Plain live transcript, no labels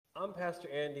I'm Pastor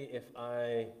Andy.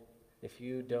 If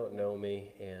you don't know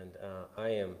me, and I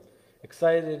am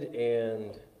excited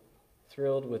and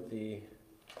thrilled with the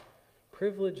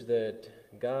privilege that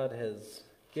God has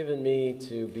given me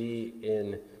to be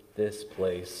in this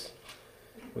place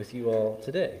with you all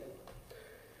today.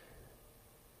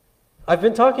 I've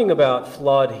been talking about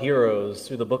flawed heroes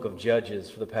through the book of Judges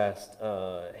for the past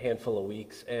handful of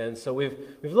weeks, and so we've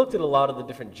looked at a lot of the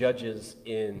different judges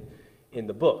in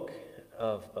the book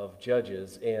of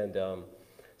Judges, and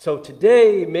so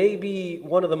today may be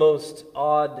one of the most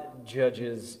odd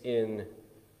judges in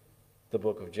the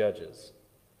book of Judges,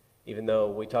 even though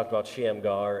we talked about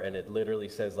Shamgar and it literally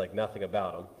says like nothing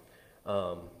about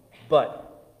him.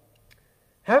 But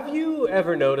have you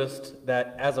ever noticed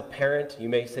that as a parent you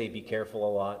may say be careful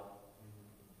a lot?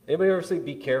 Anybody ever say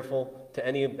be careful to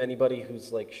anybody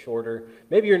who's like shorter?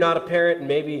 Maybe you're not a parent, and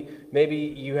maybe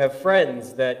you have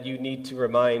friends that you need to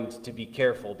remind to be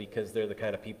careful because they're the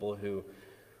kind of people who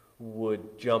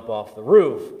would jump off the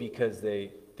roof because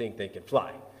they think they can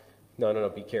fly. No,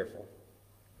 be careful.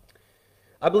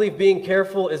 I believe being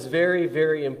careful is very,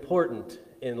 very important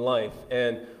in life,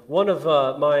 and one of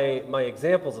my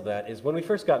examples of that is when we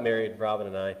first got married, Robin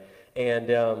and I,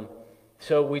 and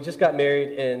so we just got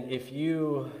married, and if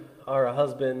you are a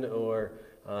husband or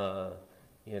a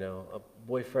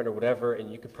boyfriend or whatever,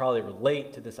 and you could probably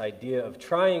relate to this idea of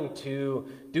trying to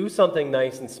do something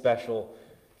nice and special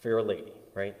for your lady,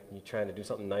 right? You're trying to do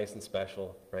something nice and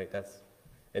special, right?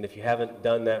 And if you haven't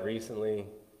done that recently,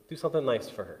 do something nice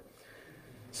for her.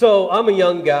 So I'm a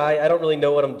young guy. I don't really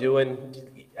know what I'm doing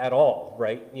at all,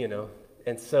 right?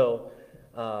 And so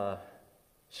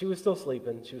she was still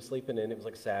sleeping. She was sleeping in. It was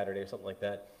like Saturday or something like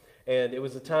that. And it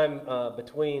was a time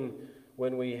between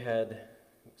when we had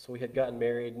gotten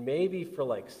married, maybe for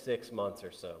like 6 months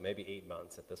or so, maybe 8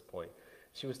 months at this point.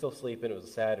 She was still sleeping. It was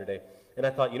a Saturday. And I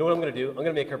thought, you know what I'm going to do? I'm going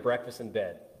to make her breakfast in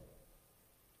bed.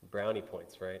 Brownie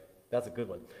points, right? That's a good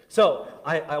one. So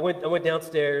I went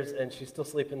downstairs, and she's still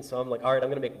sleeping, so I'm like, all right, I'm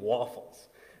going to make waffles.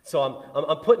 So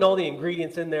I'm putting all the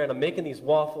ingredients in there, and I'm making these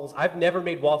waffles. I've never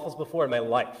made waffles before in my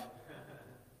life.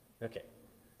 Okay,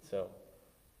 so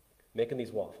making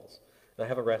these waffles. And I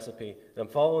have a recipe, and I'm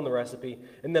following the recipe,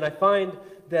 and then I find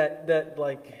that I'm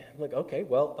like, okay,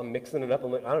 well, I'm mixing it up.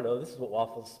 I'm like, I don't know, this is what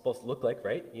waffles are supposed to look like,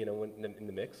 right? When in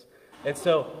the mix. And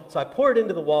so I pour it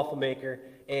into the waffle maker,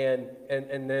 and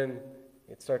then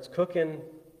it starts cooking.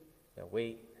 I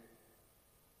wait,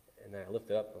 and then I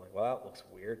lift it up. I'm like, wow, that looks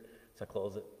weird. So I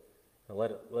close it. I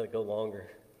let it go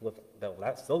longer.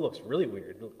 That still looks really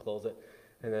weird. Close it,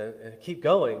 and then keep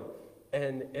going.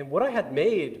 And what I had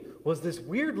made was this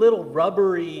weird little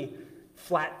rubbery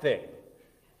flat thing.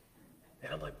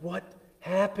 And I'm like, what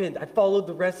happened? I followed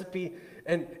the recipe,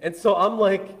 and so I'm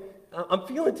like, I'm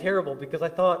feeling terrible because I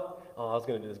thought, oh, I was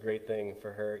going to do this great thing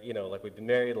for her, like we've been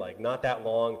married like not that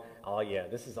long. Oh yeah,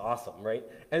 this is awesome, right?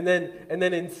 And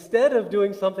then instead of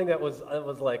doing something that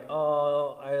was like,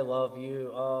 oh, I love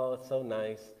you, oh, it's so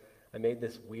nice, I made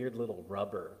this weird little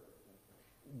rubber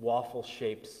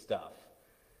waffle-shaped stuff.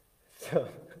 So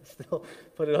still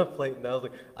put it on a plate, and I was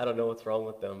like, I don't know what's wrong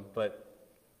with them, but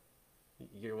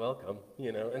you're welcome,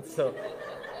 And so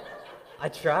I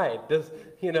tried. Does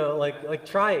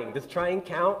trying? Does trying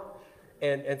count?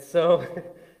 And so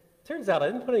turns out I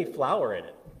didn't put any flour in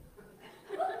it.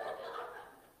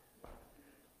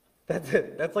 That's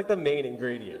it. That's like the main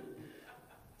ingredient.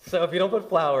 So if you don't put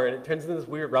flour in it, it turns into this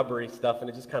weird rubbery stuff, and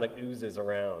it just kind of oozes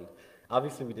around.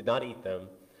 Obviously, we did not eat them.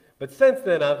 But since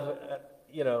then,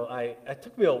 it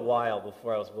took me a while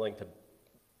before I was willing to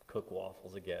cook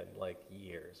waffles again, like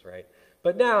years, right?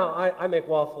 But now I make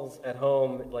waffles at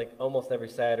home like almost every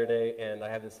Saturday, and I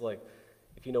have this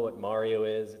if you know what Mario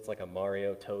is, it's like a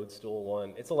Mario toadstool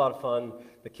one. It's a lot of fun.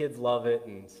 The kids love it,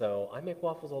 and so I make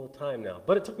waffles all the time now.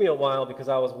 But it took me a while because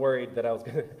I was worried that I was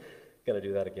gonna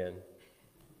do that again.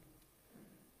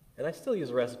 And I still use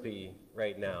a recipe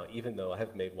right now, even though I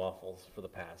have made waffles for the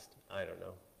past,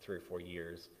 3 or 4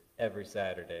 years, every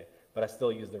Saturday. But I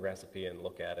still use the recipe and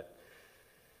look at it.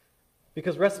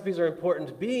 Because recipes are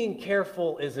important. Being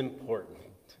careful is important.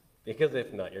 Because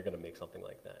if not, you're going to make something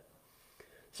like that.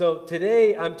 So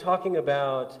today I'm talking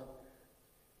about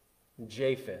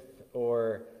Japheth,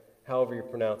 or however you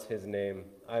pronounce his name.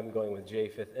 I'm going with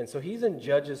Japheth. And so he's in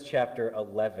Judges chapter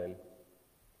 11.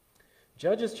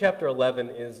 Judges chapter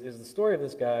 11 is the story of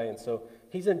this guy, and so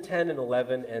he's in 10 and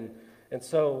 11, and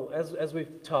so as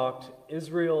we've talked,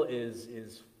 Israel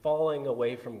is falling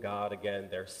away from God again.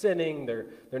 They're sinning. They're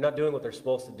not doing what they're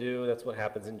supposed to do. That's what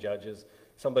happens in Judges.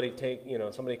 Somebody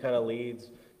kind of leads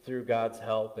through God's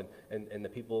help, and the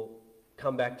people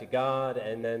come back to God,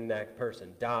 and then that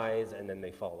person dies, and then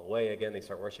they fall away again. They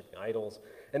start worshiping idols.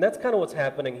 And that's kind of what's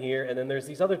happening here. And then there's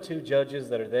these other two judges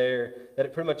that are there that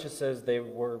it pretty much just says they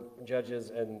were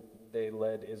judges and they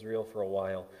led Israel for a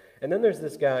while. And then there's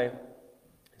this guy.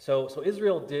 So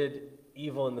Israel did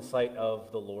evil in the sight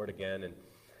of the Lord again.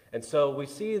 And so we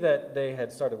see that they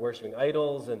had started worshiping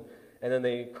idols, and then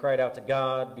they cried out to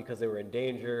God because they were in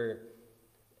danger.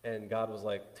 And God was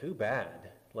like, too bad.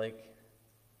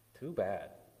 Too bad.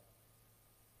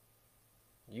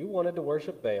 You wanted to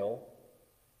worship Baal.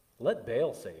 Let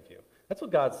Baal save you. That's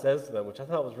what God says to them, which I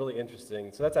thought was really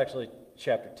interesting. So that's actually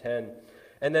chapter 10.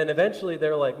 And then eventually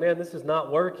they're like, man, this is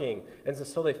not working. And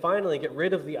so they finally get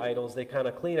rid of the idols. They kind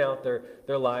of clean out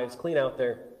their lives, clean out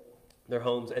their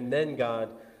homes. And then God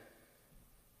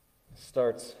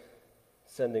starts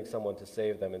sending someone to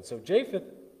save them. And so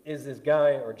Japheth is this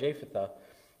guy, or Jephthah,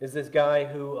 is this guy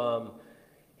who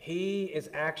he is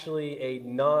actually a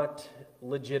not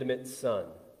legitimate son.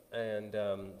 And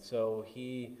so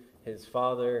his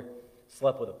father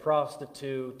slept with a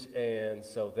prostitute, and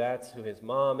so that's who his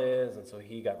mom is, and so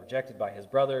he got rejected by his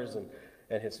brothers and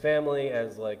his family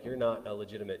as like, you're not a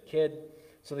legitimate kid.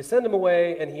 So they send him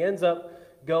away, and he ends up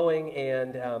going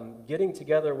and getting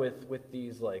together with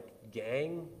these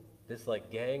gang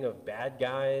of bad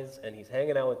guys, and he's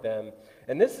hanging out with them.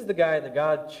 And this is the guy that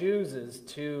God chooses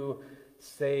to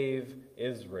save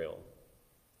Israel.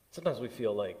 Sometimes we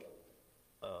feel like,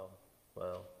 oh,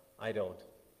 well, I don't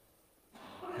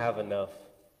have enough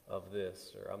of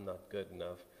this, or I'm not good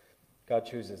enough. God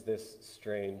chooses this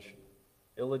strange,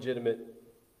 illegitimate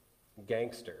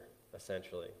gangster,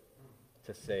 essentially,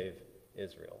 to save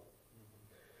Israel.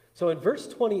 So in verse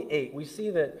 28, we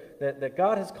see that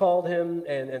God has called him,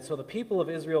 and so the people of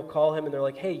Israel call him, and they're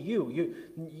like, hey, you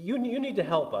need to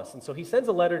help us. And so he sends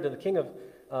a letter to the king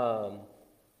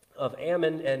of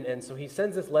Ammon, and so he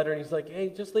sends this letter, and he's like, hey,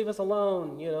 just leave us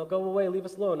alone, go away, leave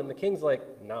us alone. And the king's like,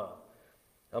 nah,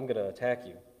 I'm going to attack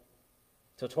you.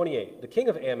 So 28, the king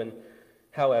of Ammon,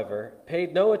 however,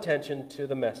 paid no attention to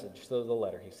the message, so the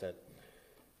letter he sent.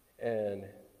 And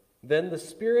then the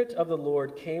Spirit of the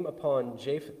Lord came upon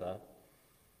Jephthah.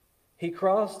 He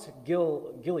crossed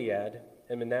Gilead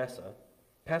and Manasseh,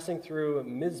 passing through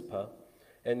Mizpah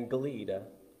and Gilead.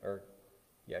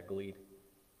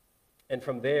 And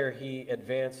from there he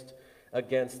advanced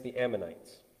against the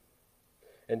Ammonites.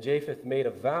 And Japheth made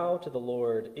a vow to the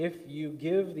Lord, if you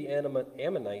give the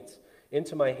Ammonites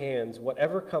into my hands,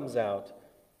 whatever comes out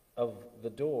of the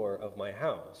door of my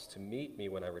house to meet me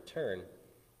when I return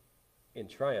in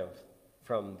triumph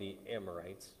from the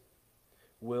Amorites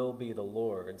will be the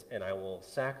Lord's, and I will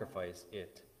sacrifice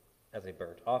it as a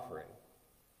burnt offering.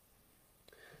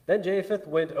 Then Japheth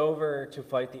went over to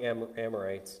fight the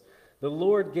Amorites. The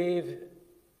Lord gave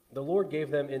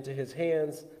them into his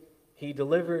hands. He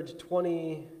delivered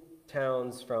 20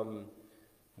 towns from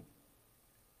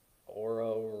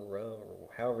Oro,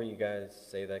 however you guys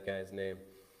say that guy's name,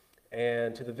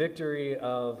 and to the victory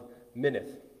of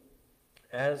Minnith,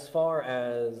 as far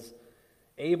as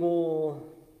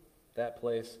Abel, that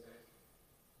place.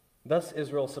 Thus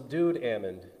Israel subdued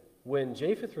Ammon. When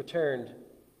Japheth returned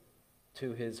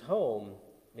to his home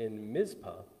in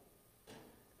Mizpah,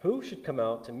 who should come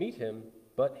out to meet him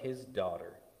but his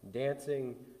daughter,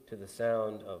 dancing to the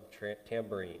sound of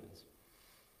tambourines?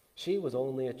 She was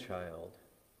only a child.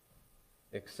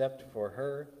 Except for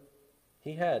her,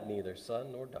 he had neither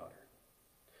son nor daughter.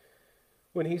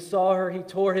 When he saw her, he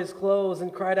tore his clothes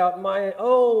and cried out,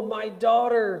 my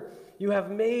daughter, you have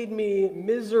made me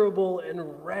miserable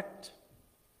and wrecked,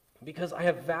 because I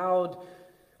have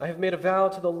made a vow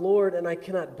to the Lord, and I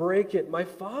cannot break it. My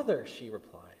father, she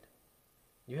replied,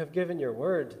 you have given your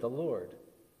word to the Lord.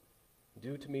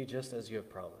 Do to me just as you have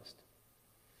promised.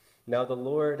 Now the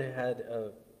Lord had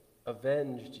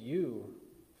avenged you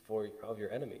of your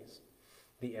enemies,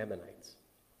 the Ammonites.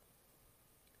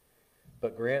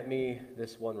 But grant me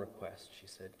this one request, she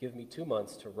said. Give me 2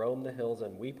 months to roam the hills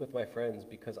and weep with my friends,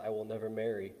 because I will never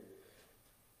marry.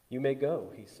 You may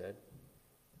go, he said.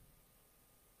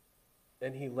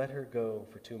 And he let her go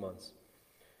for 2 months.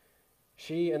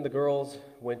 She and the girls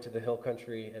went to the hill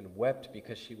country and wept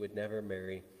because she would never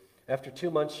marry. After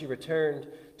 2 months she returned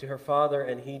to her father,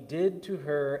 and he did to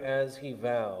her as he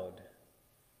vowed.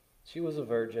 She was a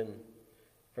virgin.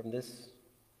 From this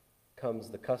comes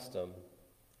the custom,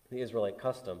 the Israelite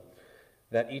custom,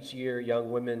 that each year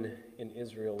young women in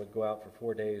Israel would go out for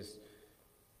 4 days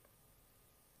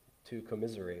to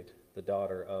commiserate the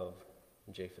daughter of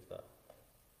Jephthah.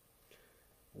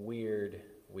 Weird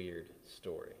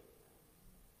story.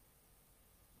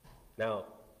 Now,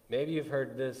 maybe you've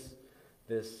heard this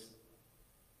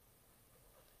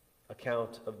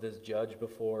account of this judge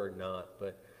before or not,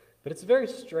 but it's a very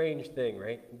strange thing,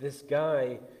 right? This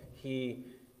guy, he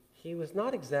was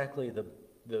not exactly the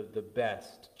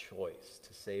best choice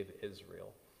to save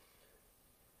Israel,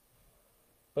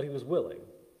 but he was willing,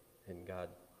 and God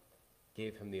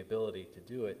gave him the ability to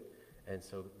do it. And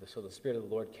so the Spirit of the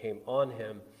Lord came on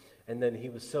him, and then he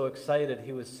was so excited,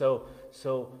 he was so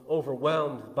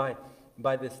overwhelmed by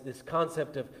this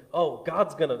concept of, oh,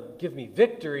 God's going to give me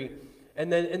victory,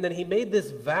 and then he made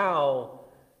this vow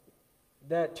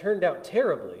that turned out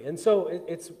terribly. And so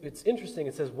it's interesting.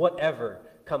 It says, whatever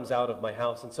comes out of my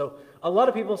house. And so a lot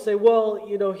of people say, well,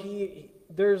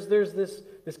 there's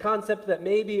this concept that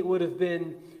maybe it would have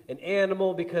been an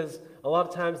animal, because a lot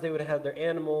of times they would have their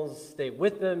animals stay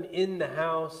with them in the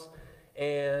house,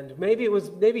 and maybe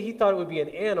he thought it would be an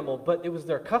animal, but it was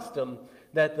their custom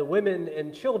that the women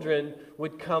and children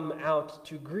would come out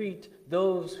to greet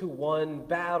those who won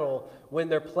battle. When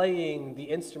they're playing the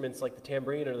instruments like the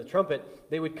tambourine or the trumpet,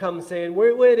 they would come saying,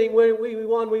 we're winning, we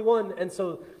won. And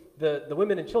so the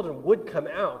women and children would come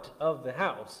out of the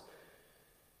house.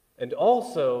 And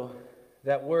also,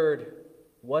 that word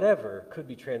whatever could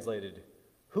be translated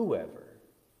whoever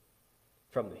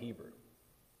from the Hebrew.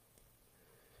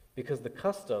 Because the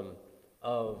custom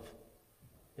of,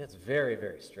 it's very,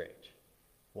 very strange.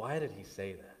 Why did he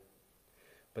say that?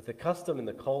 But the custom in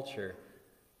the culture,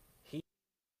 Israel.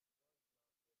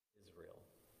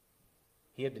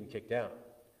 He had been kicked out.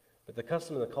 But the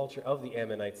custom in the culture of the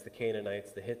Ammonites, the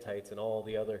Canaanites, the Hittites, and all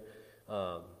the other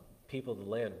people of the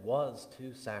land was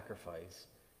to sacrifice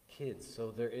kids.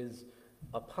 So there is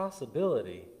a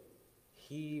possibility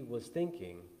he was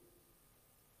thinking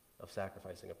of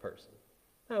sacrificing a person.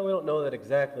 Now, we don't know that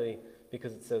exactly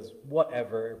because it says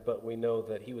whatever, but we know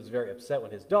that he was very upset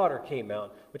when his daughter came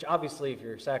out, which obviously, if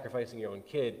you're sacrificing your own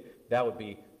kid, that would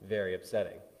be very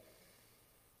upsetting.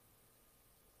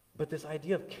 But this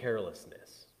idea of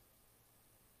carelessness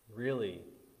really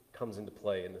comes into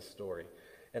play in this story.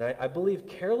 And I believe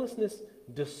carelessness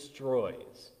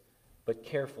destroys, but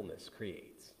carefulness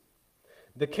creates.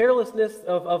 The carelessness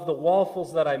of the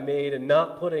waffles that I made and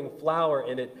not putting flour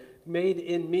in it made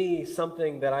in me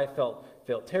something that I felt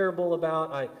terrible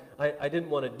about. I didn't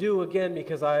want to do again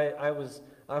because I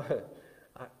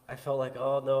felt like,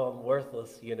 oh no, I'm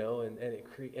worthless, and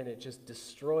it just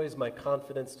destroys my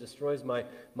confidence, destroys my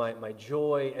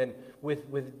joy. And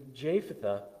with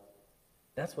Jephthah,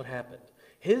 that's what happened.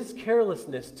 His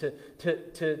carelessness to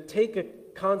take a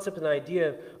concept, an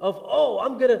idea of, oh,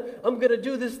 I'm gonna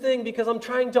do this thing because I'm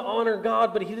trying to honor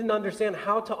God, but he didn't understand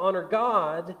how to honor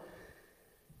God.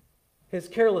 His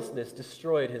carelessness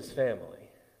destroyed his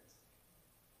family.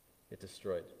 It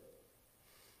destroyed.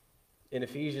 In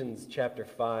Ephesians chapter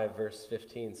 5, verse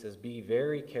 15 says, "Be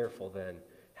very careful then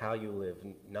how you live,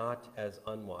 not as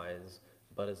unwise,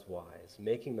 but as wise,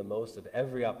 making the most of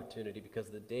every opportunity, because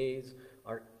the days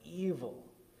are evil.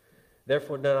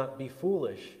 Therefore, do not be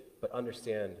foolish, but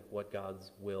understand what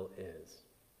God's will is."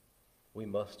 We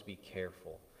must be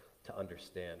careful to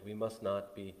understand. We must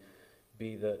not be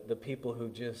the people who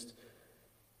just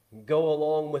go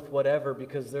along with whatever,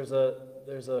 because there's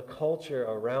a culture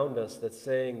around us that's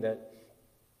saying that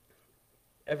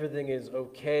everything is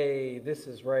okay, this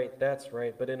is right, that's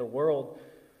right. But in a world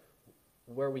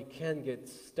where we can get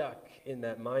stuck in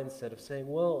that mindset of saying,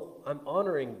 well, I'm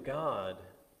honoring God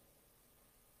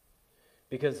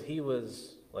because he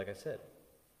was, like I said,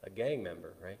 a gang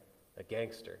member, right? A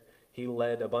gangster. He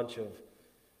led a bunch of,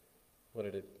 what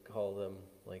did it call them?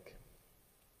 Like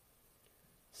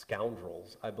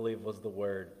scoundrels, I believe was the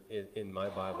word in my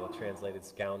Bible, translated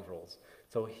scoundrels.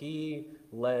 So he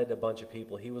led a bunch of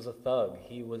people. He was a thug.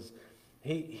 He was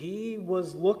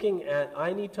looking at,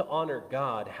 I need to honor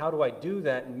God. How do I do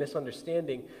that? And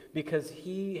misunderstanding, because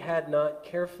he had not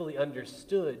carefully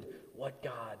understood what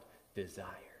God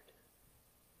desired.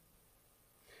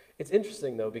 It's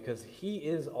interesting, though, because he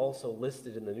is also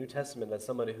listed in the New Testament as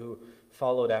somebody who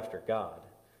followed after God.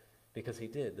 Because he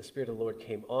did. The Spirit of the Lord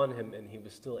came on him, and he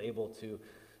was still able to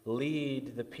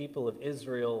lead the people of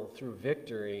Israel through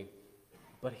victory,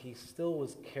 but he still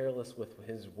was careless with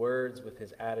his words, with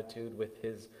his attitude, with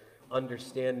his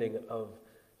understanding of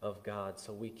God.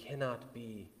 So we cannot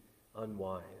be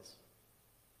unwise.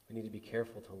 We need to be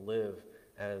careful to live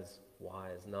as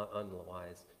wise, not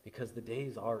unwise, because the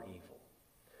days are evil.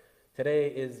 Today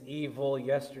is evil,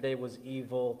 yesterday was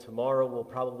evil, tomorrow will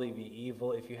probably be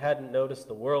evil. If you hadn't noticed,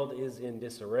 the world is in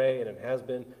disarray, and it has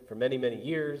been for many, many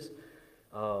years.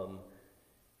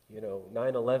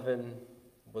 9/11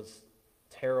 was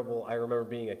terrible. I remember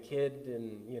being a kid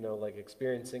and,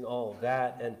 experiencing all of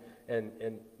that,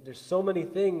 and there's so many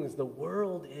things. The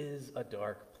world is a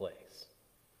dark place.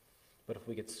 But if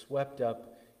we get swept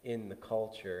up in the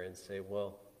culture and say,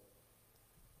 well,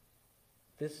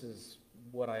 this is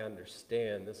what I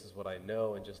understand, this is what I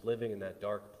know, and just living in that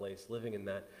dark place, living in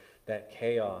that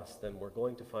chaos, then we're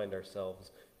going to find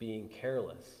ourselves being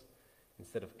careless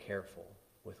instead of careful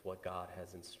with what God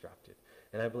has instructed.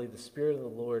 And I believe the Spirit of the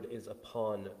Lord is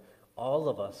upon all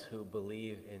of us who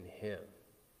believe in Him,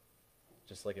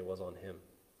 just like it was on Him.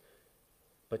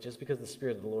 But just because the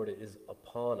Spirit of the Lord is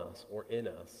upon us or in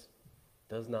us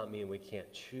does not mean we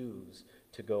can't choose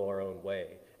to go our own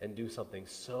way and do something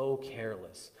so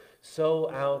careless,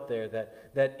 so out there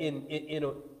that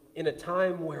in a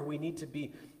time where we need to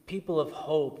be people of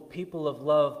hope, people of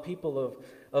love, people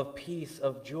of peace,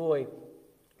 of joy,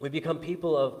 we become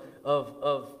people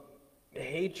of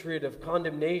hatred, of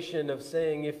condemnation, of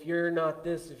saying, if you're not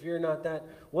this, if you're not that.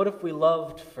 What if we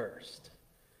loved first?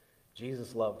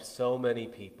 Jesus loved so many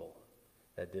people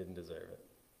that didn't deserve it,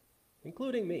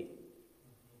 including me,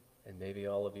 and maybe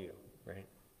all of you, right?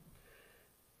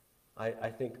 I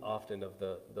think often of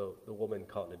the woman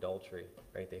caught in adultery,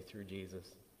 right? They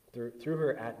threw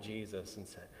her at Jesus and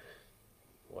said,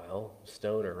 well,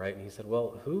 stone her, right? And he said,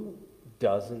 well, who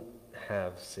doesn't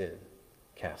have sin?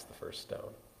 Cast the first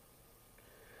stone.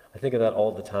 I think of that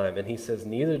all the time. And he says,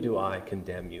 neither do I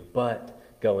condemn you, but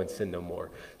go and sin no more.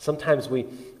 Sometimes we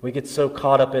get so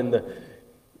caught up in the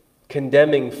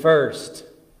condemning first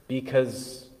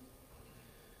because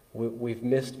we've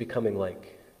missed becoming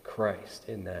like Christ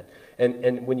in that.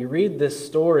 And when you read this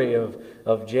story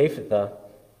of Jephthah,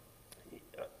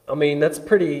 I mean, that's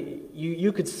pretty,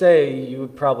 you could say you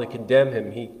would probably condemn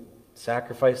him. He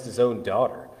sacrificed his own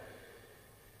daughter.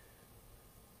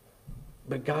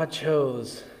 But God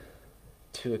chose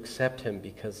to accept him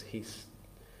because his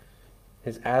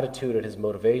attitude and his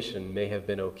motivation may have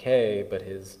been okay, but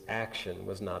his action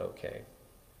was not okay.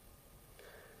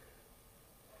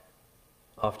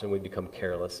 Often we become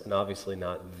careless, and obviously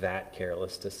not that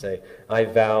careless to say, I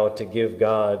vow to give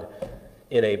God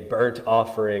in a burnt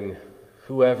offering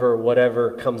whoever,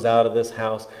 whatever comes out of this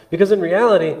house. Because in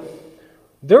reality,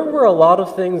 there were a lot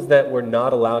of things that were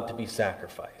not allowed to be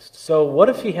sacrificed. So what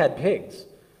if he had pigs?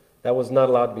 That was not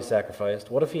allowed to be sacrificed.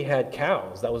 What if he had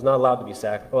cows? That was not allowed to be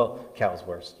sacrificed. Well, cows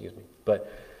were, excuse me.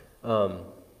 But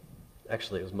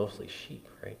actually, it was mostly sheep,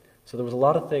 right? So there was a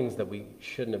lot of things that we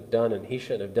shouldn't have done and he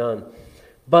shouldn't have done.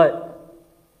 But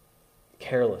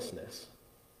carelessness.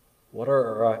 What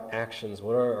are our actions?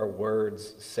 What are our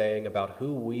words saying about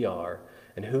who we are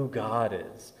and who God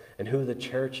is and who the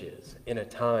church is in a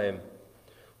time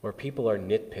where people are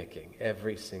nitpicking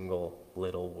every single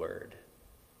little word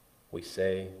we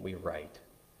say, we write,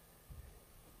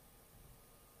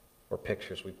 or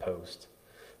pictures we post?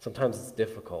 Sometimes it's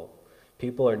difficult.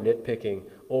 People are nitpicking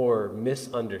or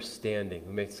misunderstanding.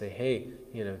 We may say, hey,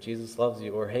 Jesus loves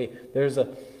you, or hey, there's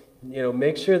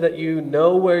make sure that you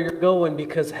know where you're going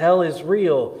because hell is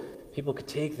real. People could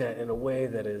take that in a way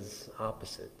that is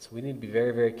opposite. So we need to be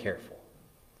very, very careful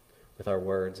with our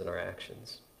words and our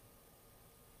actions.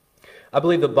 I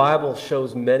believe the Bible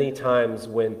shows many times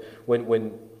when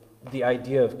the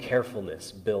idea of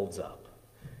carefulness builds up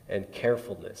and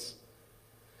carefulness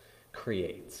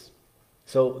creates.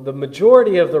 So the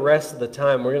majority of the rest of the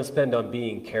time we're going to spend on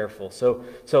being careful. So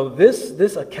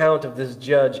this account of this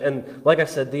judge, and like I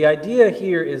said, the idea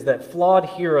here is that flawed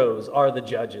heroes are the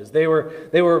judges. They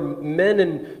were men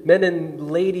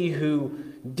and lady who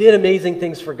did amazing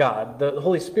things for God. The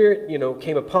Holy Spirit,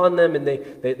 came upon them, and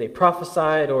they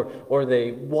prophesied or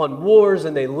they won wars,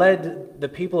 and they led the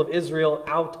people of Israel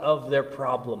out of their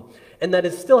problem. And that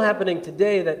is still happening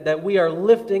today, that we are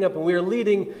lifting up and we are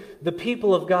leading the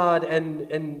people of God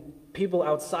and people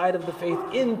outside of the faith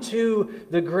into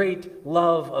the great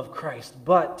love of Christ.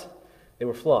 But they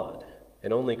were flawed,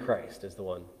 and only Christ is the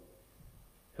one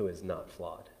who is not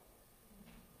flawed.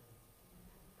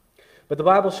 But the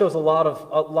Bible shows a lot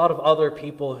of other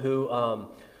people who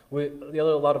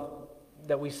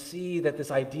that we see that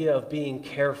this idea of being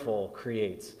careful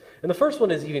creates. And the first one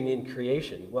is even in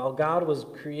creation. While God was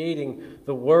creating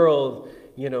the world,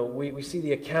 we see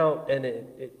the account, and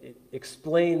it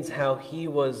explains how he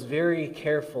was very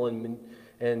careful and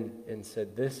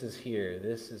said, this is here,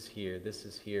 this is here, this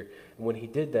is here. And when he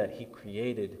did that, he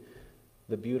created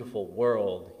the beautiful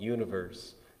world,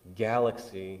 universe,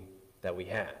 galaxy that we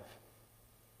have.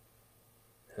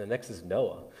 And the next is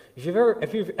Noah. If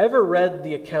you've ever read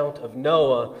the account of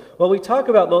Noah, what we talk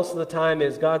about most of the time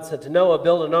is God said to Noah,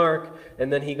 build an ark,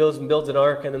 and then he goes and builds an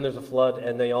ark, and then there's a flood,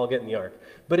 and they all get in the ark.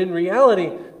 But in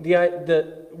reality,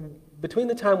 between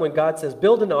the time when God says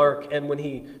build an ark and when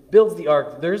he builds the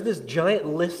ark, there's this giant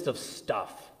list of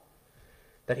stuff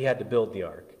that he had to build the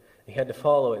ark. He had to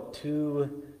follow it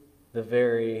to the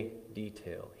very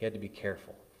detail. He had to be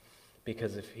careful.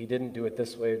 Because if he didn't do it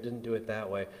this way or didn't do it that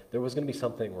way, there was going to be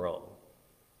something wrong.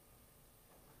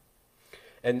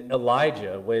 And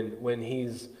Elijah, when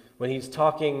he's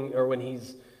talking or when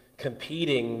he's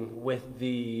competing with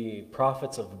the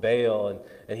prophets of Baal,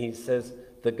 and he says,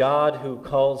 the God who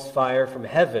calls fire from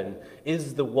heaven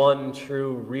is the one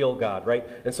true, real God, right?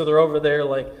 And so they're over there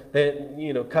like,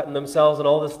 cutting themselves and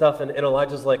all this stuff, and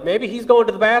Elijah's like, maybe he's going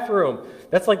to the bathroom.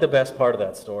 That's like the best part of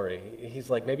that story. He's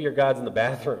like, maybe your God's in the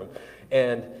bathroom.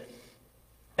 And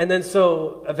then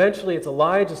so eventually it's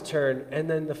Elijah's turn, and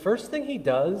then the first thing he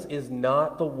does is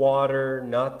not the water,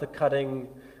 not the cutting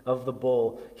of the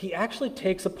bull. He actually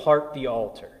takes apart the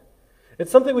altar. It's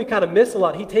something we kind of miss a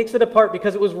lot. He takes it apart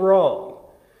because it was wrong.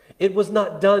 It was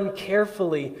not done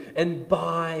carefully and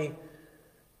by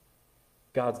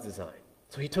God's design.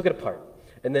 So he took it apart.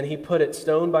 And then he put it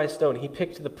stone by stone. He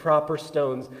picked the proper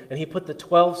stones. And he put the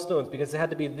 12 stones because it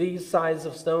had to be these size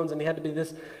of stones and it had to be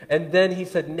this. And then he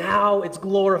said, now it's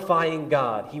glorifying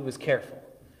God. He was careful.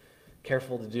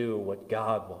 Careful to do what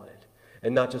God wanted.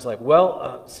 And not just like,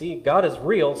 see, God is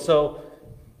real, so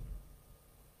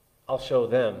I'll show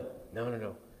them.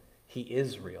 No. He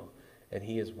is real. And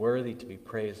he is worthy to be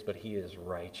praised, but he is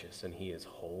righteous and he is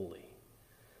holy.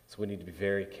 So we need to be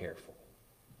very careful.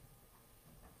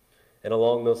 And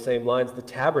along those same lines, the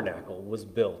tabernacle was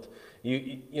built.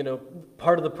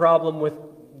 Part of the problem with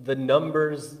the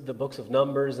Numbers, the books of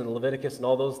Numbers and Leviticus and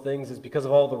all those things is because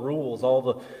of all the rules, all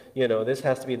the, this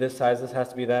has to be this size, this has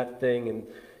to be that thing.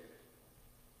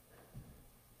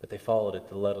 But they followed it,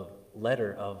 the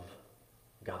letter of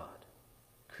God,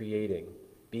 creating.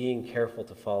 Being careful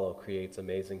to follow creates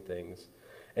amazing things.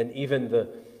 And even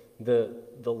the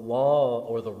law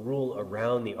or the rule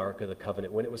around the Ark of the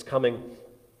Covenant, when it was coming,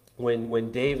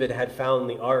 when David had found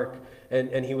the Ark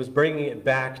and he was bringing it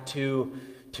back to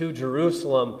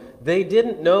Jerusalem, they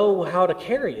didn't know how to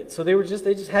carry it. So they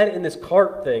just had it in this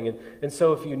cart thing. And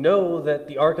so if you know that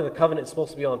the Ark of the Covenant is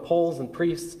supposed to be on poles and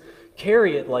priests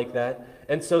carry it like that,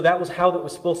 and so that was how that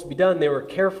was supposed to be done. They were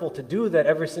careful to do that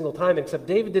every single time, except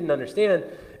David didn't understand.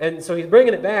 And so he's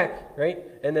bringing it back, right?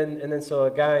 And then so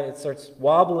a guy, it starts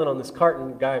wobbling on this cart,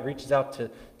 and the guy reaches out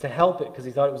to help it because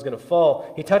he thought it was going to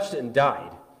fall. He touched it and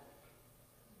died.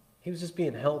 He was just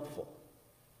being helpful,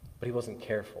 but he wasn't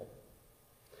careful.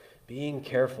 Being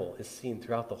careful is seen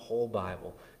throughout the whole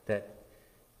Bible, that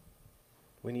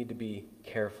we need to be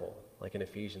careful, like in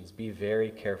Ephesians. Be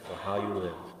very careful how you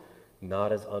live.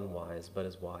 Not as unwise, but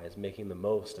as wise, making the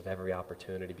most of every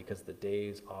opportunity because the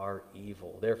days are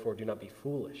evil. Therefore, do not be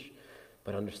foolish,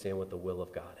 but understand what the will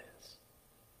of God is.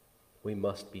 We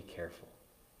must be careful.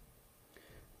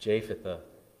 Jephthah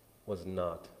was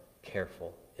not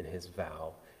careful in his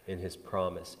vow, in his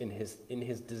promise, in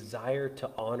his desire to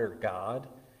honor God.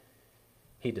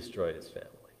 He destroyed his family.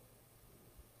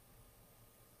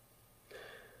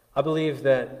 I believe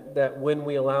that when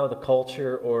we allow the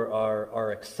culture or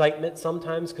our excitement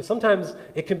sometimes, because sometimes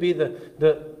it can be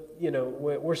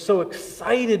we're so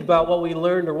excited about what we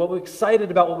learned or we're excited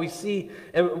about what we see,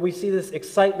 and we see this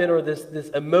excitement or this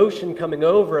emotion coming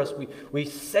over us. We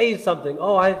say something,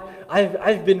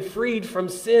 I've been freed from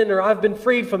sin, or I've been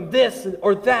freed from this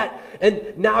or that,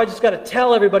 and now I just got to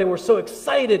tell everybody. We're so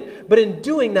excited, but in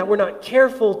doing that, we're not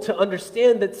careful to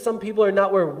understand that some people are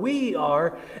not where we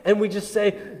are, and we just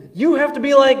say, you have to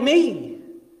be like me.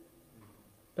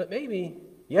 But maybe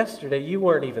yesterday you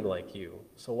weren't even like you.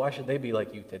 So why should they be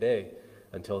like you today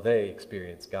until they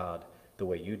experience God the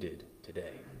way you did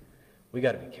today? We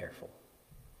got to be careful.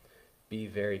 Be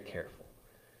very careful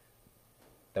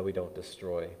that we don't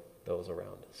destroy those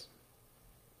around us.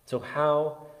 So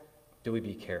how do we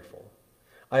be careful?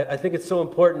 I think it's so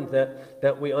important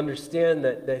that we understand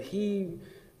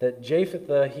that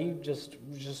Jephthah, he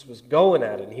just was going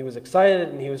at it, and he was excited,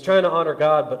 and he was trying to honor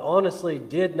God, but honestly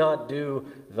did not do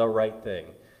the right thing.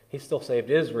 He still saved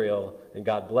Israel, and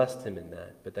God blessed him in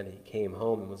that, but then he came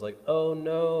home and was like, oh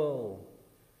no,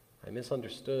 I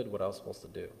misunderstood what I was supposed to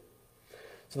do.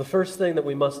 So the first thing that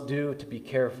we must do to be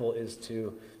careful is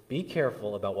to be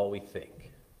careful about what we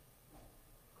think,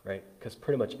 right? Because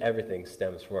pretty much everything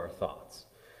stems from our thoughts.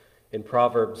 In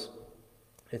Proverbs,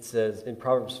 it says, in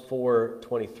Proverbs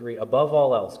 4:23, above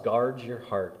all else, guard your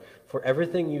heart, for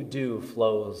everything you do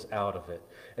flows out of it.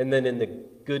 And then in the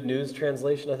Good News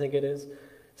translation, I think it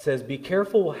says, be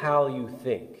careful how you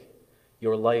think.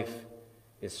 Your life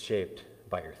is shaped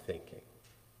by your thinking.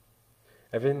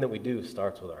 Everything that we do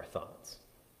starts with our thoughts.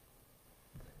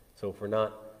 So if we're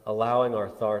not allowing our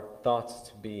thoughts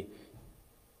to be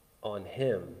on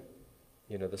him.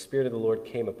 The Spirit of the Lord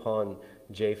came upon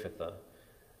Jephthah,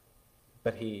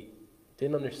 but he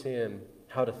didn't understand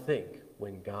how to think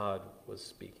when God was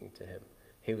speaking to him.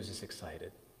 He was just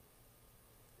excited.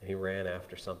 And he ran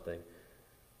after something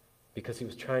because he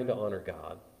was trying to honor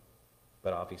God,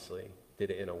 but obviously did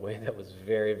it in a way that was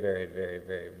very, very, very,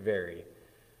 very, very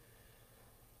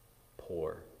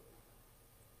poor.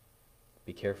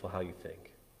 Be careful how you think.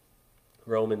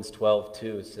 Romans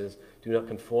 12:2 says, "Do not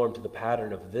conform to the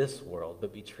pattern of this world,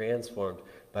 but be transformed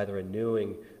by the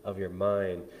renewing of your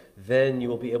mind. Then you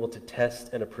will be able to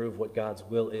test and approve what God's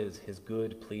will is, his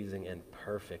good, pleasing, and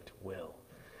perfect will."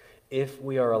 If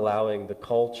we are allowing the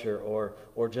culture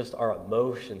or just our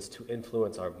emotions to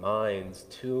influence our minds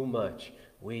too much,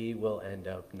 we will end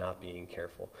up not being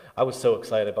careful. I was so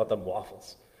excited about them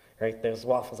waffles. Right? There's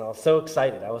waffles. I was so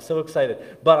excited.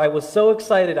 But I was so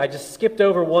excited, I just skipped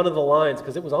over one of the lines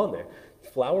because it was on there.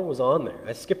 Flour was on there.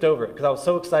 I skipped over it because I was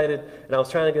so excited and I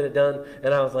was trying to get it done.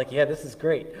 And I was like, yeah, this is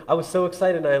great. I was so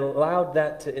excited and I allowed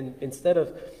that to, instead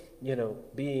of,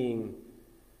 being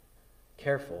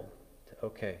careful,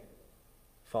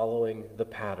 following the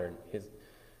pattern,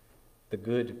 the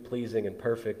good, pleasing, and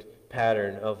perfect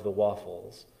pattern of the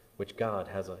waffles, which God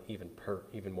has an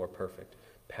even more perfect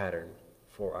pattern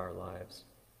for our lives.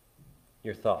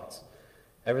 Your thoughts.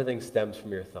 Everything stems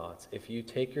from your thoughts. If you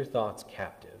take your thoughts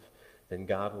captive, then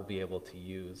God will be able to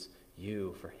use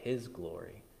you for his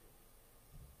glory,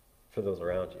 for those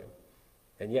around you.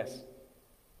 And yes,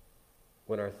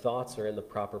 when our thoughts are in the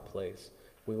proper place,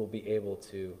 we will be able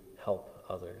to help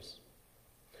others.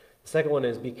 The second one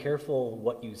is be careful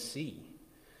what you see.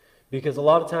 Because a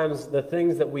lot of times the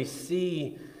things that we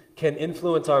see can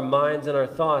influence our minds and our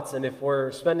thoughts. And if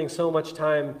we're spending so much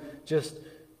time just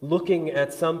looking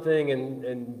at something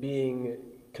and being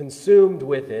consumed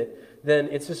with it, then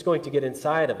it's just going to get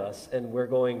inside of us and we're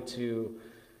going to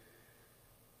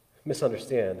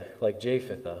misunderstand. Like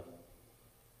Jephthah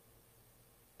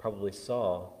probably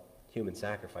saw human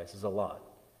sacrifices a lot.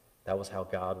 That was how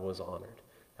God was honored.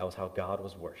 That was how God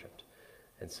was worshipped.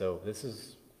 And so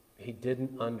he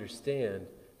didn't understand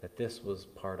that this was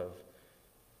part of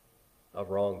a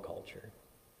wrong culture.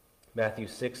 Matthew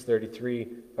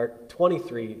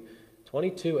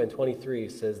 22 and 23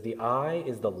 says, "The eye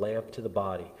is the lamp to the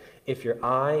body. If your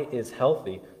eye is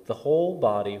healthy, the whole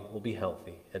body will be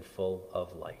healthy and full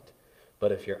of light.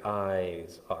 But if your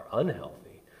eyes are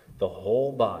unhealthy, the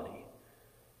whole body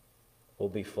will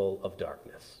be full of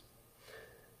darkness.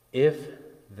 If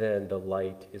then the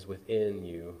light is within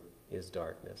you is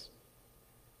darkness,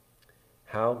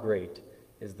 how great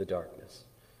is the darkness?"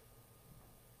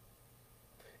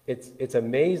 It's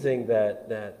amazing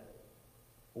that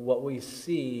what we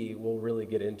see will really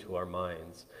get into our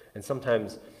minds. And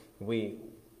sometimes we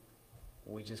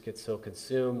just get so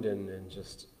consumed and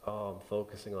just, I'm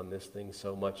focusing on this thing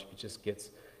so much. It just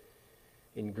gets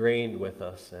ingrained with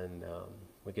us and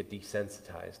we get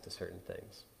desensitized to certain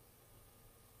things.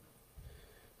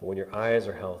 But when your eyes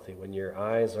are healthy, when your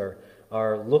eyes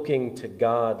are looking to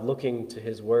God, looking to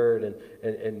his word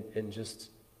and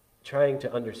just trying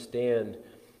to understand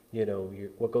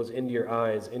what goes into your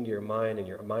eyes, into your mind, and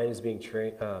your mind is being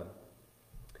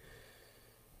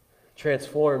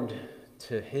transformed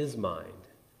to his mind,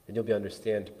 and you'll be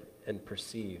understand and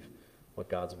perceive what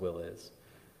God's will is.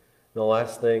 And the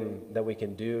last thing that we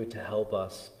can do to help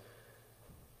us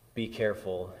be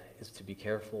careful is to be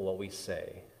careful what we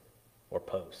say or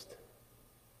post.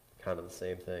 Kind of the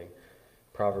same thing.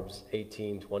 Proverbs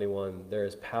 18:21, there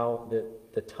is power.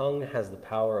 The tongue has the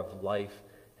power of life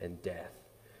and death,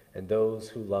 and those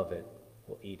who love it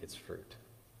will eat its fruit.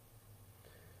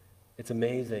 It's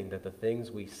amazing that the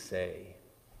things we say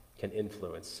can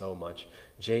influence so much.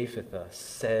 Jephthah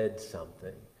said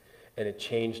something, and it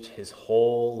changed his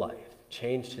whole life,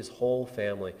 changed his whole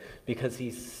family, because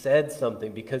he said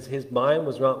something, because his mind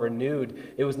was not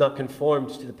renewed. It was not conformed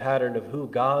to the pattern of who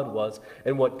God was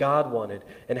and what God wanted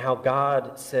and how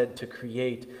God said to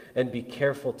create and be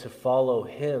careful to follow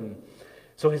him.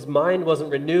 So his mind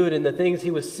wasn't renewed, and the things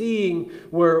he was seeing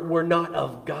were not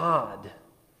of God.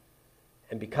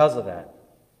 And because of that,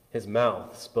 his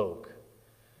mouth spoke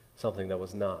something that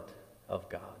was not of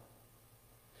God.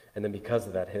 And then because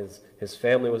of that, his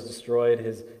family was destroyed,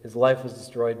 his life was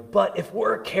destroyed. But if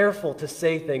we're careful to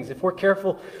say things, if we're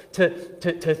careful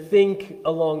to think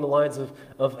along the lines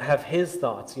of have his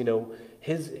thoughts,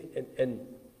 his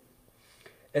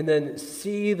and then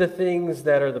see the things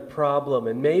that are the problem.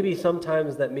 And maybe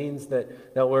sometimes that means that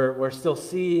we're still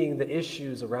seeing the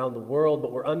issues around the world,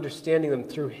 but we're understanding them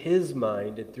through his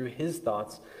mind and through his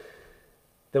thoughts.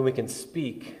 then we can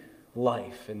speak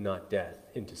life and not death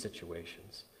into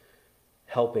situations,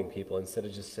 helping people instead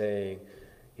of just saying,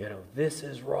 this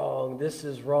is wrong,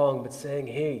 but saying,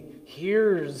 hey,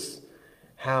 here's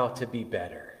how to be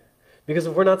better. Because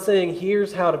if we're not saying,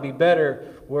 here's how to be better,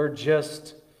 we're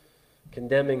just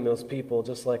condemning those people,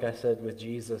 just like I said with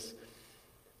Jesus.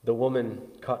 The woman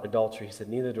caught in adultery, he said,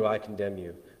 neither do I condemn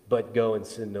you, but go and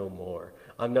sin no more.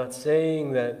 I'm not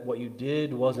saying that what you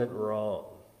did wasn't wrong.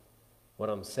 What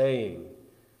I'm saying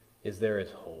is there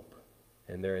is hope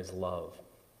and there is love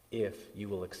if you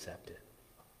will accept it.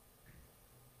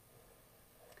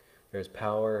 There's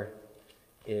power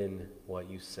in what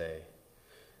you say.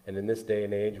 And in this day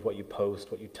and age, what you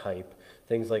post, what you type,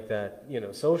 things like that.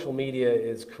 Social media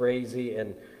is crazy,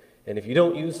 and if you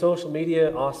don't use social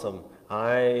media, awesome.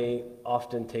 I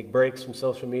often take breaks from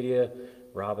social media.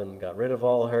 Robin got rid of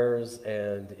all hers,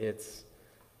 and it's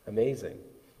amazing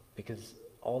because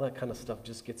all that kind of stuff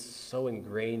just gets so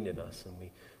ingrained in us, and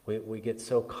we get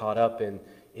so caught up in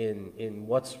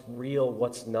what's real,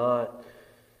 what's not.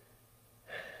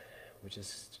 We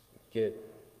just get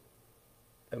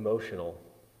emotional,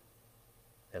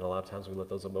 and a lot of times we let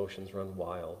those emotions run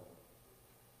wild.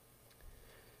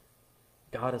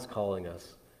 God is calling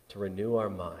us to renew our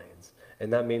minds,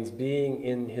 and that means being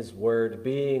in His Word,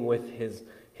 being with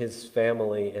His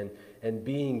family, and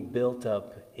being built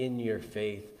up in your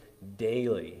faith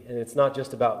daily. And it's not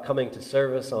just about coming to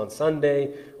service on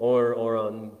Sunday or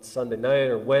on Sunday night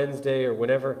or Wednesday or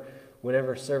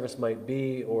whenever service might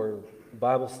be or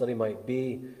Bible study might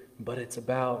be, but it's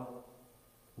about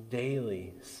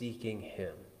daily seeking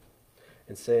Him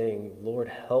and saying, Lord,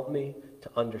 help me to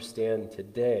understand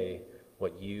today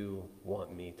what you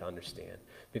want me to understand.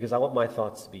 Because I want my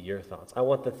thoughts to be your thoughts. I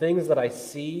want the things that I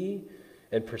see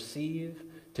and perceive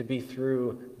to be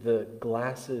through the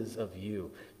glasses of you.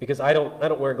 Because I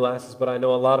don't wear glasses, but I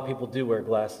know a lot of people do wear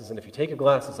glasses. And if you take your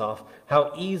glasses off,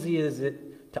 how easy is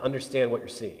it to understand what you're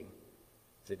seeing?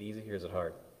 Is it easy or is it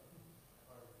hard?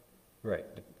 Right,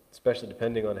 especially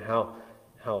depending on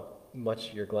how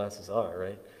much your glasses are,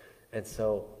 right? And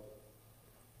so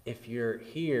if you're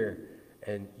here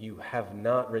and you have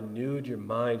not renewed your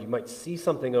mind, you might see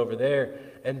something over there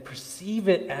and perceive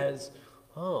it as,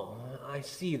 oh, I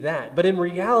see that. But in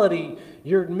reality,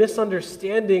 you're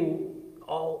misunderstanding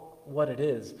all what it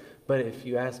is. But if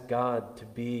you ask God to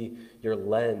be your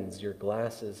lens, your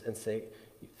glasses, and say,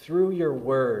 through your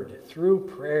word, through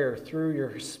prayer, through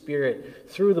your spirit,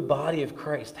 through the body of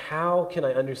Christ, how can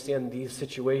I understand these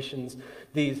situations,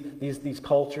 these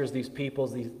cultures, these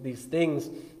peoples, these things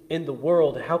in the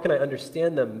world? How can I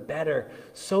understand them better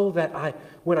so that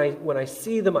when I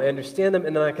see them, I understand them,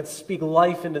 and then I can speak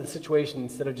life into the situation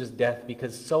instead of just death,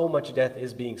 because so much death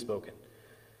is being spoken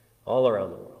all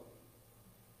around the world.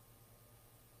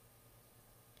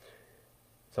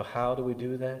 So how do we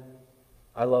do that?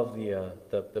 I love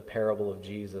the parable of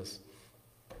Jesus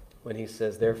when he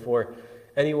says, therefore,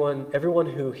 everyone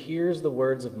who hears the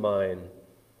words of mine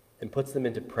and puts them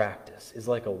into practice is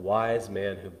like a wise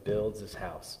man who builds his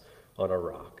house on a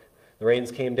rock. The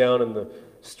rains came down and the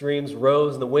streams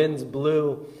rose and the winds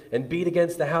blew and beat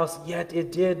against the house, yet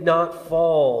it did not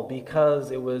fall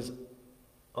because it was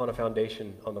on a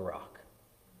foundation on the rock.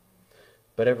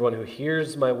 But everyone who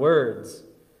hears my words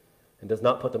and does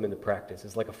not put them into practice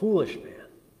is like a foolish man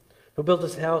who built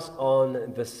his house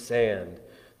on the sand.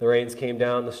 The rains came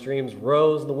down, the streams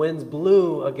rose, and the winds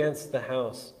blew against the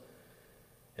house,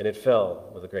 and it fell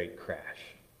with a great crash.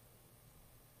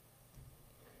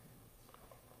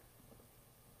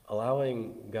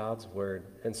 Allowing God's word,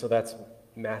 and so that's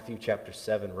Matthew chapter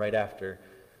 7, right after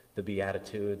the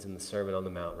Beatitudes and the Sermon on the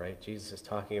Mount, right? Jesus is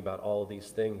talking about all of these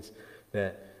things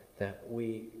that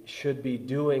we should be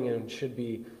doing and should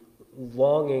be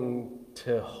longing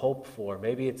to hope for.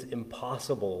 Maybe it's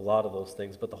impossible, a lot of those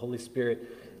things, but the Holy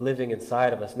Spirit living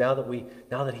inside of us, now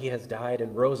that He has died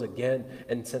and rose again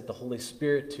and sent the Holy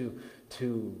Spirit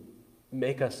to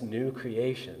make us new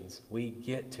creations, we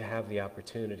get to have the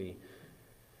opportunity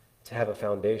to have a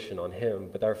foundation on Him,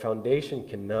 but our foundation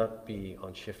cannot be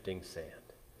on shifting sand.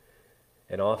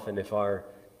 And often if our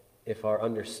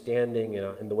understanding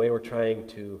and the way we're trying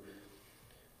to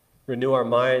renew our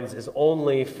minds is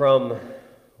only from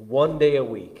one day a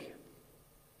week,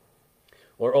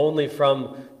 or only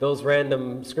from those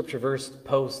random scripture verse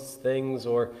posts things,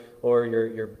 or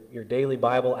your daily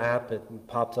Bible app, it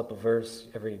pops up a verse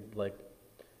every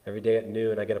day at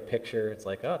noon. I get a picture. It's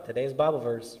like, oh, today's Bible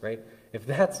verse, right? If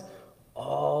that's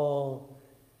all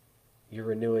you're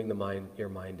renewing your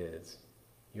mind is,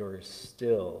 you're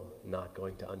still not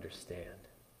going to understand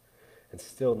and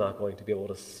still not going to be able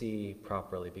to see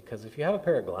properly. Because if you have a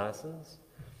pair of glasses,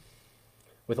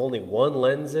 with only one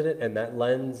lens in it, and that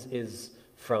lens is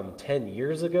from 10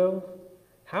 years ago,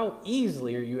 how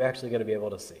easily are you actually going to be able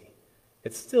to see?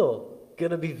 It's still going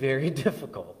to be very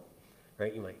difficult,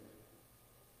 right? You might,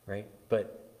 right?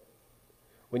 But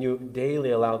when you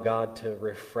daily allow God to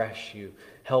refresh you,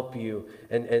 help you,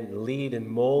 and lead and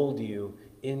mold you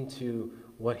into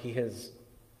what He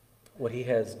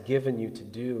has given you to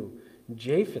do,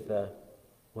 Jephthah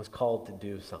was called to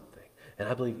do something. And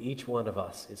I believe each one of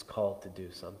us is called to do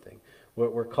something.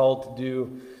 We're called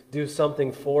to do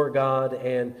something for God,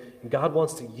 and God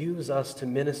wants to use us to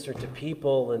minister to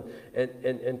people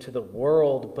and to the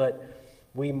world, but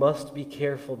we must be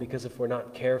careful, because if we're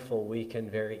not careful, we can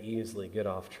very easily get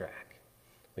off track.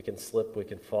 We can slip, we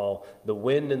can fall. The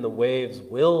wind and the waves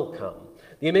will come.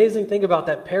 The amazing thing about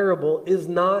that parable is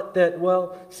not that,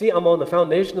 well, see, I'm on the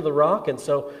foundation of the rock, and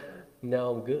so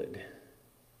now I'm good.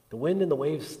 The wind and the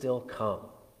waves still come.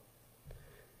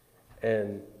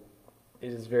 And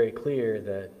it is very clear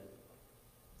that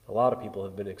a lot of people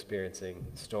have been experiencing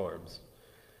storms.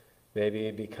 Maybe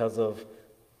because of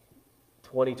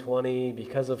 2020,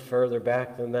 because of further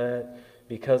back than that,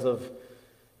 because of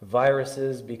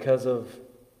viruses, because of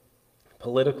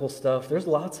political stuff. There's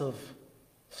lots of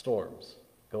storms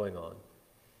going on.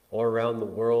 All around the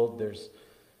world, there's,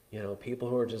 people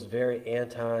who are just very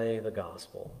anti the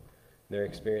gospel. They're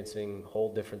experiencing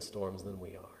whole different storms than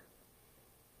we are.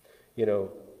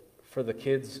 For the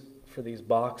kids, for these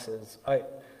boxes,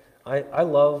 I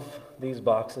love these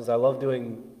boxes. I love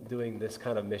doing this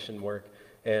kind of mission work.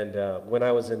 And when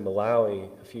I was in Malawi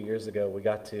a few years ago, we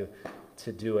got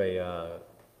to do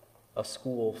a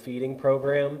school feeding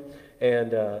program,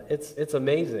 and it's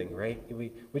amazing, right?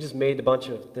 We just made a bunch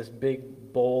of this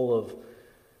big bowl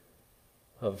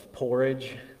of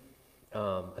porridge.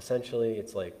 Essentially,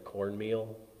 it's like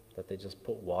cornmeal that they just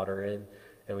put water in,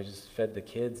 and we just fed the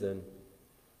kids, and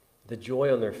the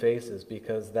joy on their faces,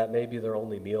 because that may be their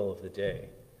only meal of the day.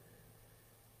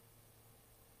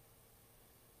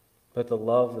 But the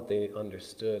love that they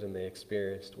understood and they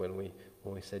experienced when we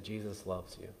said, Jesus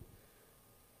loves you.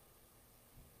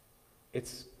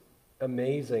 It's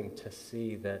amazing to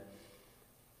see that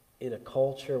in a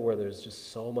culture where there's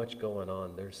just so much going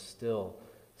on, there's still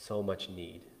so much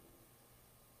need.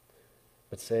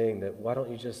 But saying that, why don't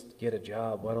you just get a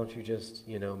job? Why don't you just,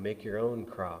 make your own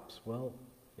crops? Well,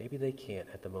 maybe they can't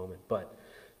at the moment, but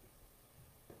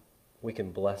we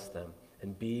can bless them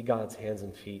and be God's hands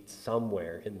and feet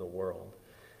somewhere in the world.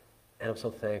 And I'm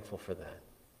so thankful for that.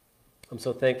 I'm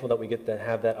so thankful that we get to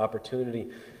have that opportunity,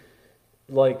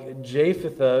 like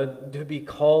Jephthah, to be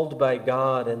called by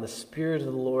God and the Spirit of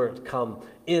the Lord come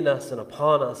in us and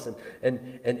upon us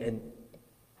and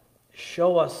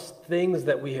show us things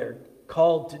that we are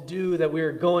called to do, that we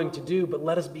are going to do, but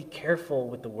let us be careful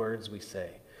with the words we say.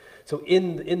 So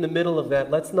in the middle of that,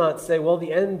 let's not say, well,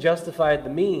 the end justified the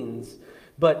means,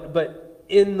 but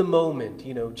in the moment,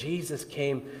 Jesus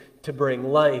came to bring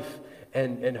life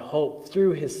and hope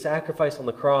through his sacrifice on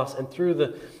the cross and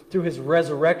through his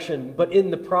resurrection. But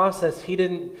in the process, he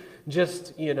didn't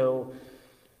just,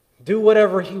 do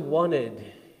whatever he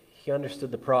wanted. He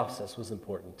understood the process was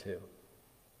important too.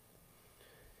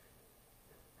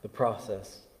 The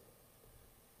process.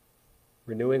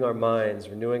 Renewing our minds,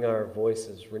 renewing our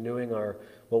voices, renewing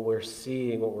what we're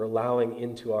seeing, what we're allowing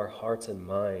into our hearts and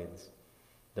minds.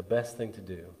 The best thing to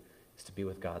do is to be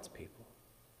with God's people.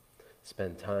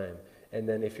 Spend time. And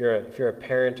then if you're a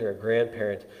parent or a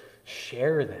grandparent,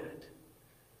 share that.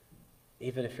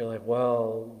 Even if you're like,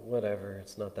 well, whatever,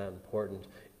 it's not that important.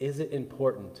 Is it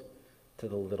important to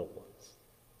the little ones?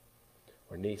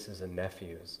 Or nieces and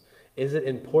nephews? Is it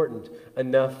important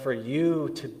enough for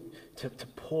you to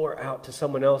pour out to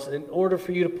someone else? And in order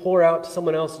for you to pour out to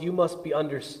someone else, you must be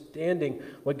understanding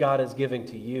what God is giving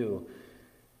to you,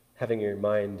 having your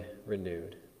mind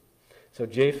renewed. So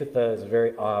Jephthah is a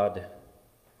very odd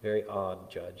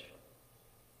judge.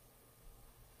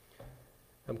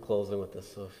 I'm closing with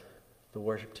this, so if the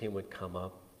worship team would come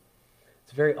up.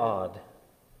 It's very odd.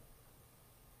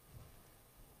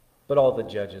 But all the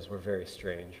judges were very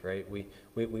strange, right? We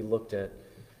looked at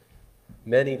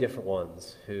many different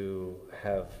ones who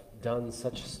have done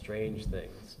such strange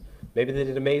things. Maybe they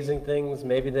did amazing things.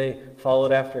 Maybe they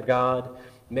followed after God.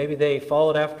 Maybe they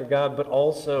followed after God, but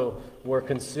also were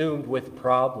consumed with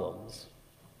problems.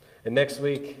 And next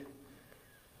week,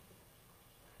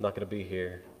 I'm not going to be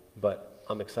here, but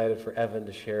I'm excited for Evan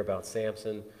to share about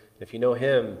Samson. And if you know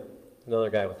him, another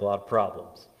guy with a lot of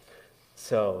problems.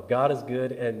 So God is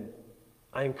good, and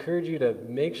I encourage you to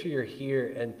make sure you're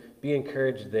here and be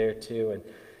encouraged there too.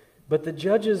 But the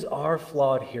judges are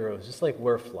flawed heroes, just like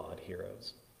we're flawed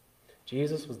heroes.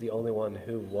 Jesus was the only one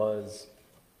who was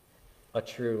a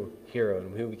true hero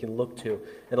and who we can look to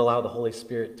and allow the Holy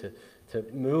Spirit to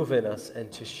move in us and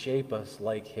to shape us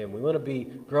like him. We want to be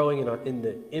growing in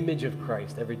the image of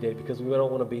Christ every day because we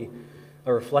don't want to be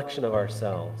a reflection of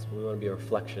ourselves. We want to be a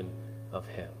reflection of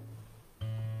him.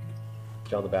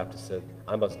 John the Baptist said,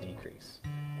 I must decrease,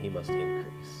 he must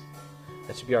increase.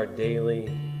 That should be our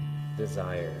daily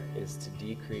desire, is to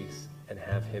decrease and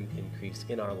have him increase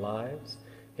in our lives,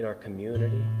 in our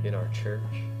community, in our church,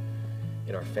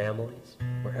 in our families,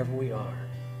 wherever we are.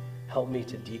 Help me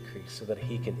to decrease so that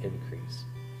he can increase.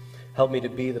 Help me to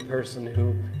be the person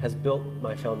who has built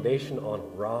my foundation on a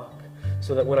rock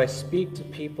so that when I speak to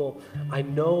people, I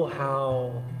know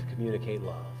how to communicate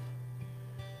love.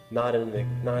 Not in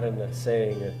a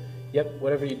saying, yep,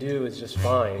 whatever you do is just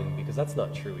fine, because that's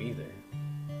not true either.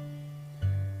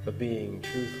 But being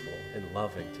truthful and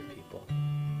loving to people.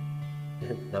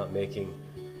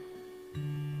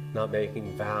 Not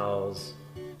making vows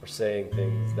or saying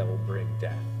things that will bring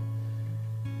death.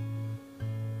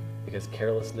 Because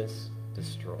carelessness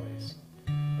destroys,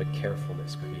 but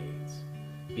carefulness creates.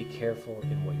 Be careful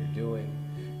in what you're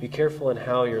doing. Be careful in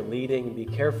how you're leading. Be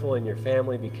careful in your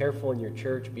family. Be careful in your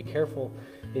church. Be careful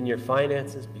in your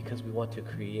finances, because we want to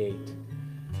create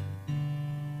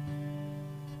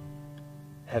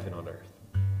heaven on earth,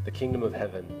 the kingdom of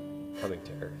heaven coming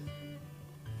to earth.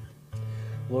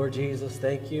 Lord Jesus,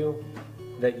 thank you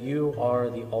that you are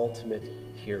the ultimate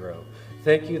hero.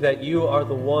 Thank you that you are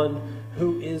the one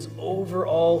who is over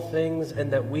all things,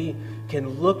 and that we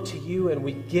can look to you and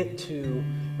we get to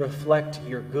reflect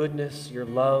your goodness, your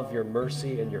love, your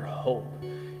mercy, and your hope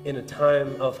in a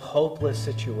time of hopeless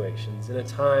situations, in a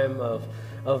time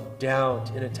of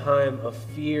doubt, in a time of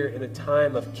fear, in a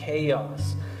time of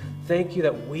chaos. Thank you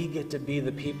that we get to be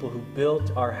the people who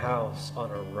built our house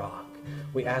on a rock.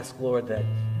 We ask, Lord,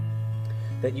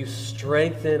 that you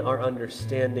strengthen our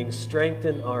understanding,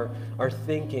 strengthen our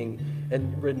thinking,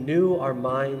 and renew our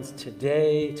minds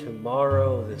today,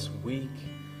 tomorrow, this week,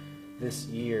 this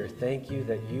year. Thank you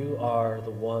that you are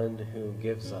the one who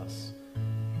gives us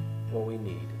what we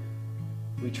need.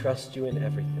 We trust you in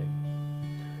everything.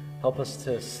 Help us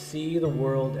to see the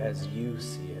world as you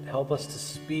see it. Help us to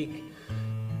speak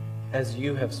as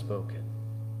you have spoken,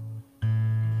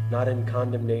 not in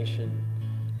condemnation,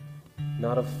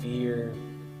 not of fear,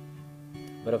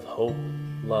 but of hope,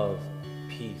 love,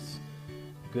 peace,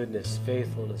 goodness,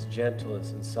 faithfulness,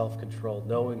 gentleness, and self-control,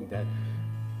 knowing that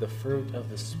the fruit of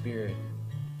the Spirit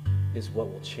is what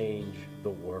will change the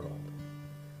world.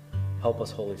 Help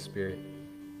us, Holy Spirit,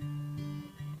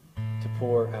 to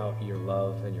pour out your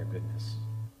love and your goodness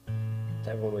to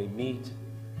everyone we meet,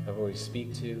 everyone we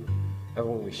speak to,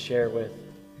 everyone we share with.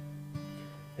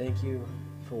 Thank you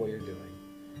for what you're doing.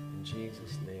 In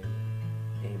Jesus' name,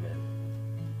 amen.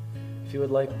 If you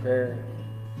would like prayer,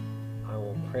 I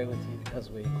will pray with you as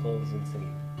we close in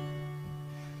singing.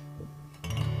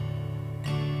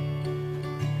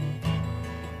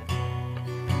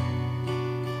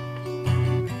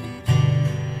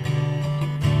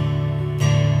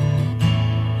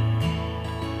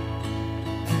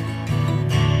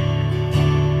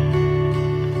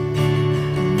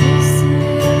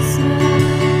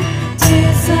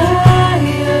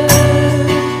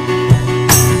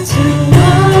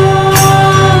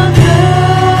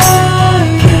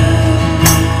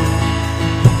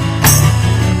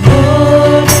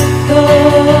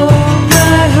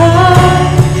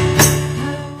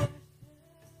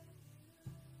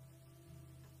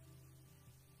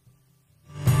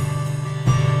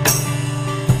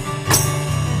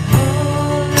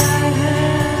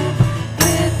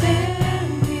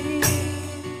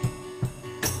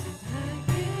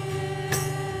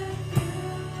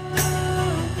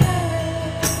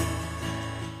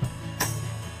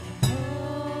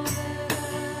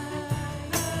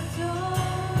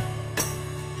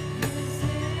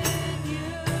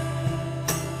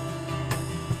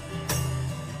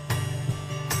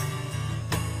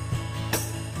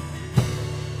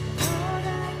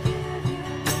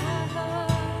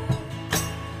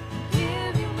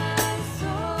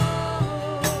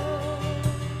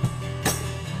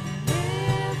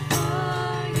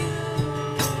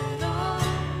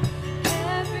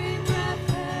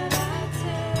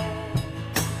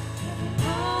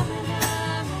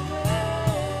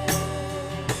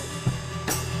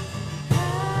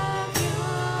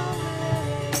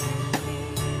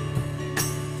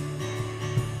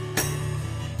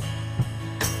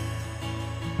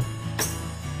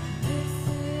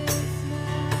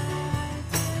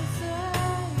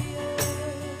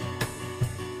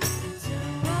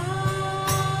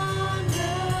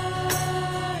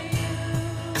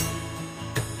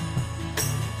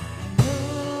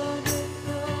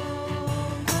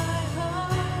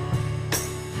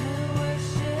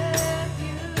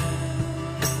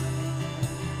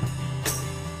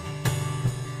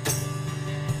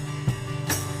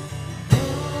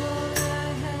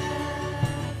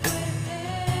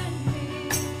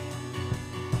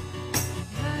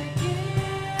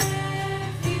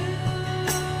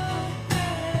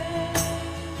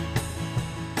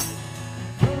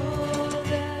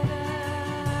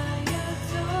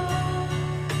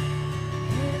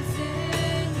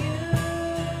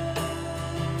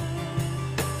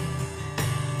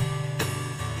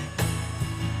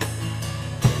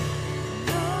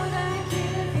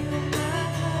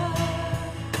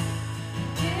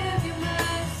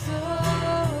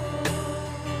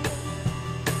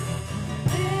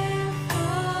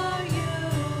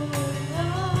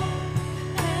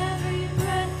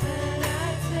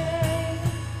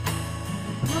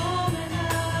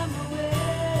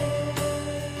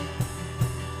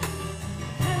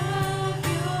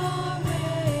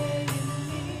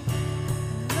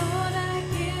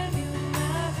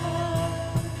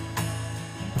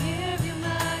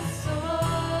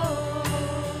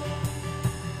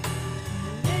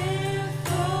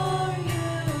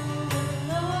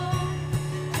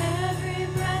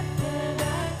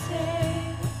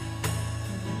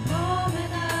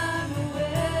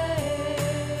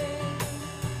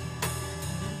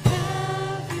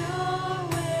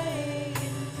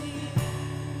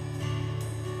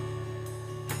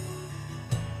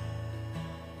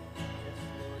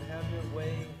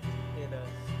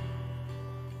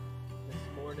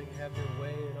 have your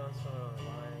way in us on our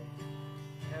lives.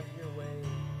 Have your way,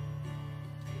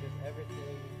 because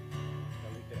everything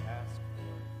that we could ask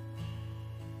for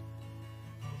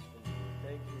is from you.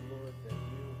 Thank you, Lord, that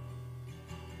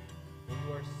when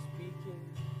you are speaking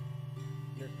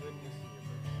your goodness and your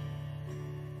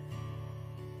mercy,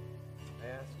 I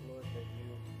ask, Lord, that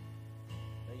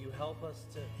you help us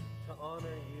to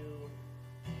honor you.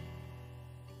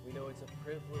 We know it's a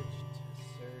privilege to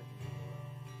serve you, Lord.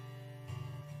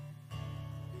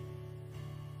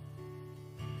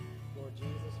 Lord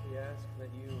Jesus, we ask that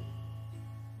you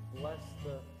bless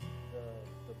the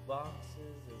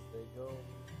boxes as they go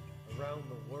around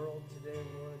the world today,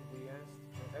 Lord. We ask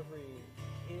for every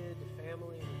kid,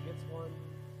 family who gets one,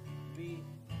 be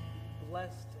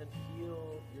blessed and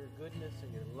feel your goodness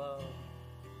and your love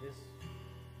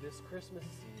this Christmas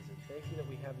season. Thank you that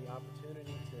we have the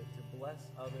opportunity to bless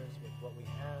others with what we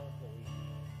have,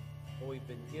 what we've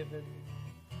been given.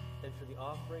 And for the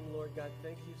offering, Lord God,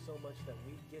 thank you so much that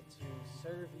we get to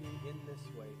serve you in this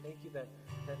way. Thank you that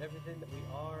everything that we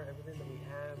are, everything that we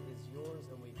have is yours,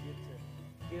 and we get to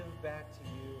give back to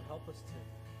you. Help us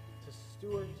to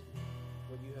steward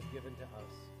what you have given to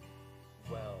us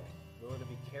well. We want to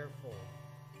be careful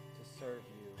to serve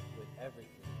you with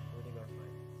everything, including our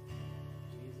finances.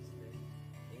 In Jesus' name,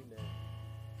 amen.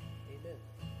 Amen.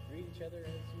 Greet each other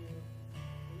as you